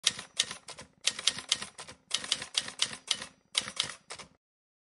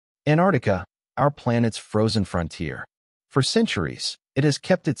Antarctica, our planet's frozen frontier. For centuries, it has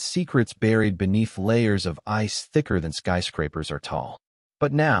kept its secrets buried beneath layers of ice thicker than skyscrapers are tall.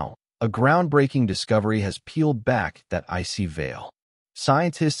 But now, a groundbreaking discovery has peeled back that icy veil.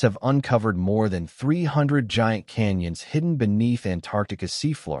 Scientists have uncovered more than 300 giant canyons hidden beneath Antarctica's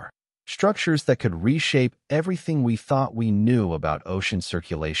seafloor, structures that could reshape everything we thought we knew about ocean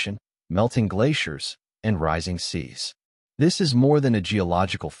circulation, melting glaciers, and rising seas. This is more than a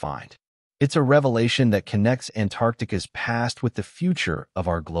geological find. It's a revelation that connects Antarctica's past with the future of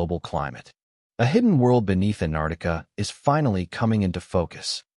our global climate. A hidden world beneath Antarctica is finally coming into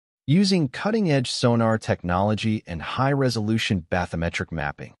focus. Using cutting-edge sonar technology and high-resolution bathymetric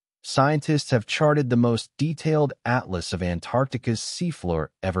mapping, scientists have charted the most detailed atlas of Antarctica's seafloor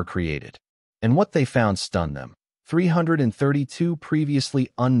ever created. And what they found stunned them: 332 previously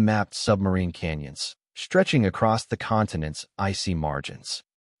unmapped submarine canyons, stretching across the continent's icy margins.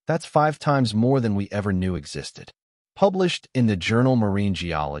 That's 5 times more than we ever knew existed. Published in the journal Marine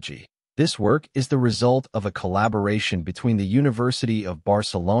Geology, this work is the result of a collaboration between the University of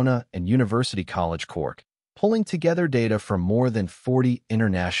Barcelona and University College Cork, pulling together data from more than 40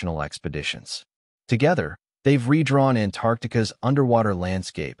 international expeditions. Together, they've redrawn Antarctica's underwater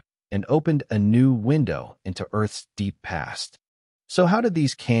landscape and opened a new window into Earth's deep past. So how did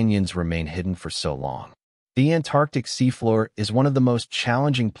these canyons remain hidden for so long? The Antarctic seafloor is one of the most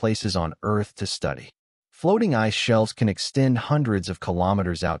challenging places on Earth to study. Floating ice shelves can extend hundreds of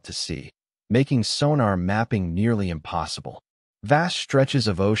kilometers out to sea, making sonar mapping nearly impossible. Vast stretches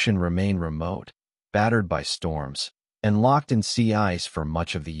of ocean remain remote, battered by storms, and locked in sea ice for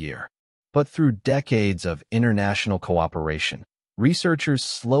much of the year. But through decades of international cooperation, researchers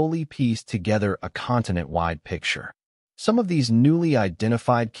slowly pieced together a continent-wide picture. Some of these newly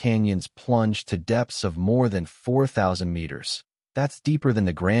identified canyons plunge to depths of more than 4,000 meters. That's deeper than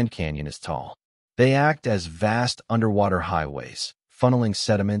the Grand Canyon is tall. They act as vast underwater highways, funneling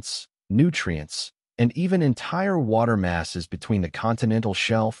sediments, nutrients, and even entire water masses between the continental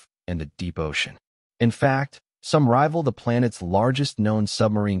shelf and the deep ocean. In fact, some rival the planet's largest known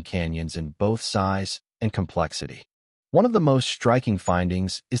submarine canyons in both size and complexity. One of the most striking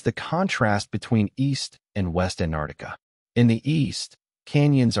findings is the contrast between East and West Antarctica. In the east,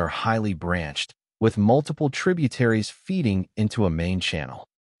 canyons are highly branched, with multiple tributaries feeding into a main channel.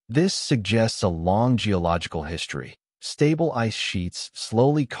 This suggests a long geological history, stable ice sheets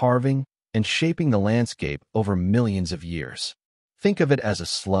slowly carving and shaping the landscape over millions of years. Think of it as a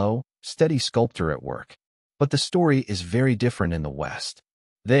slow, steady sculptor at work. But the story is very different in the west.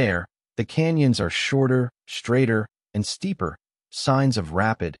 There, the canyons are shorter, straighter, and steeper, signs of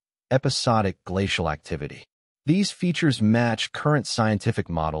rapid, episodic glacial activity. These features match current scientific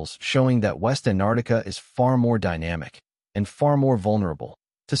models showing that West Antarctica is far more dynamic and far more vulnerable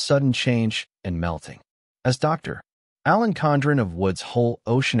to sudden change and melting. As Dr. Alan Condron of Wood's Hole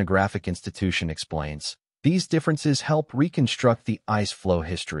Oceanographic Institution explains, these differences help reconstruct the ice flow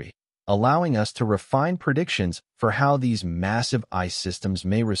history, allowing us to refine predictions for how these massive ice systems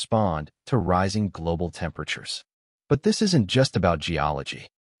may respond to rising global temperatures. But this isn't just about geology.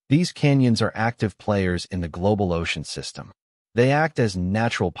 These canyons are active players in the global ocean system. They act as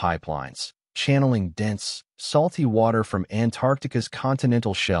natural pipelines, channeling dense, salty water from Antarctica's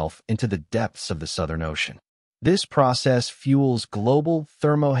continental shelf into the depths of the Southern Ocean. This process fuels global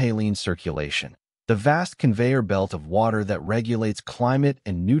thermmohaline circulation, the vast conveyor belt of water that regulates climate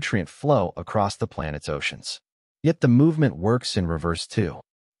and nutrient flow across the planet's oceans. Yet the movement works in reverse too.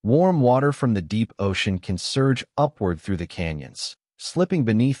 Warm water from the deep ocean can surge upward through the canyons, slipping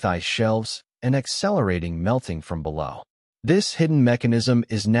beneath ice shelves and accelerating melting from below. This hidden mechanism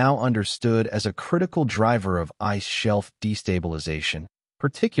is now understood as a critical driver of ice shelf destabilization,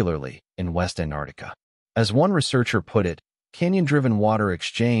 particularly in West Antarctica. As one researcher put it, canyon-driven water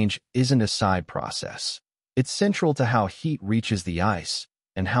exchange isn't a side process. It's central to how heat reaches the ice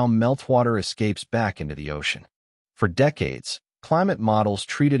and how meltwater escapes back into the ocean. For decades, climate models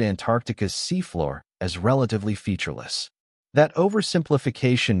treated Antarctica's seafloor as relatively featureless. That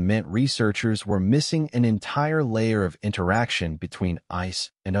oversimplification meant researchers were missing an entire layer of interaction between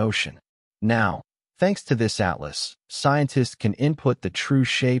ice and ocean. Now, thanks to this atlas, scientists can input the true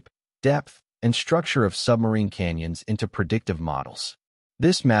shape, depth, and structure of submarine canyons into predictive models.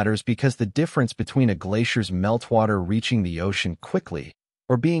 This matters because the difference between a glacier's meltwater reaching the ocean quickly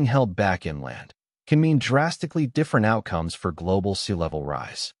or being held back inland can mean drastically different outcomes for global sea level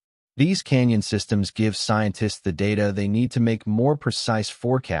rise. These canyon systems give scientists the data they need to make more precise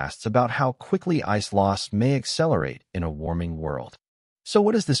forecasts about how quickly ice loss may accelerate in a warming world. So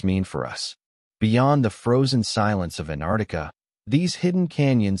what does this mean for us? Beyond the frozen silence of Antarctica, These hidden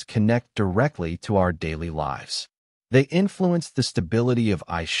canyons connect directly to our daily lives. They influence the stability of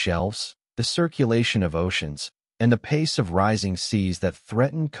ice shelves, the circulation of oceans, and the pace of rising seas that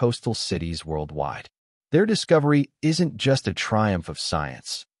threaten coastal cities worldwide. Their discovery isn't just a triumph of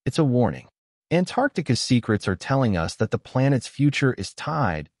science, it's a warning. Antarctica's secrets are telling us that the planet's future is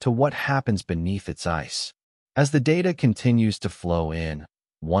tied to what happens beneath its ice. As the data continues to flow in,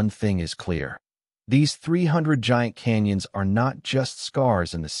 one thing is clear. These 300 giant canyons are not just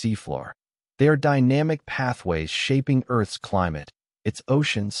scars in the seafloor. They are dynamic pathways shaping Earth's climate, its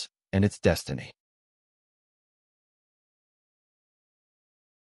oceans, and its destiny.